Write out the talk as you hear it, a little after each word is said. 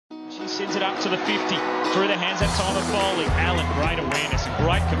sends it up to the 50. Through the hands that time of Foley. Allan, great awareness and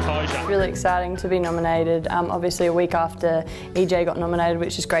great composure. Really exciting to be nominated. Obviously a week after EJ got nominated,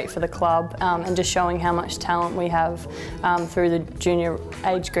 which is great for the club, and just showing how much talent we have through the junior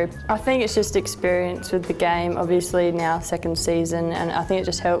age group. I think it's just experience with the game, obviously now second season, and I think it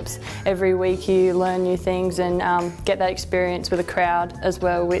just helps. Every week you learn new things and get that experience with a crowd as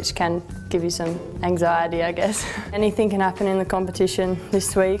well, which can give you some anxiety, I guess. Anything can happen in the competition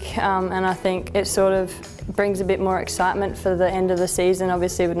this week, and I think it sort of brings a bit more excitement for the end of the season.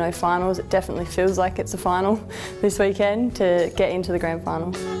 Obviously with no finals, it definitely feels like it's a final this weekend to get into the grand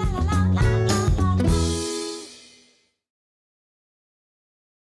final.